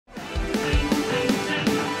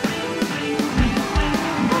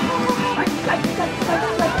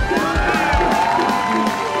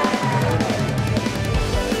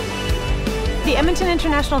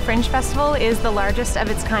International Fringe Festival is the largest of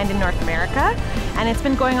its kind in North America, and it's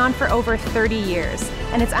been going on for over 30 years,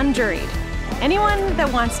 and it's unjuried. Anyone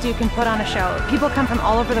that wants to can put on a show. People come from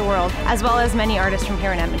all over the world, as well as many artists from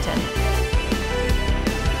here in Edmonton.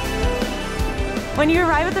 When you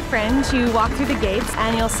arrive at the Fringe, you walk through the gates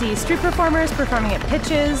and you'll see street performers performing at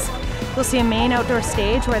pitches. You'll see a main outdoor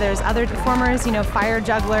stage where there's other performers, fire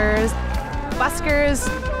jugglers, buskers,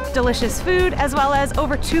 delicious food, as well as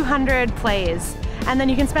over 200 plays. And then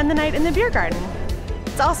you can spend the night in the beer garden.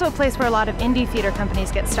 It's also a place where a lot of indie theater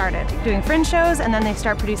companies get started, doing Fringe shows, and then they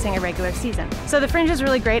start producing a regular season. So the Fringe is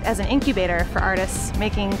really great as an incubator for artists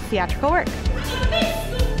making theatrical work.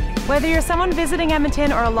 Whether you're someone visiting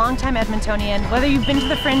Edmonton or a longtime Edmontonian, whether you've been to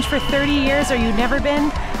the Fringe for 30 years or you've never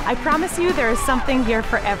been, I promise you there is something here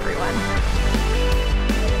for everyone.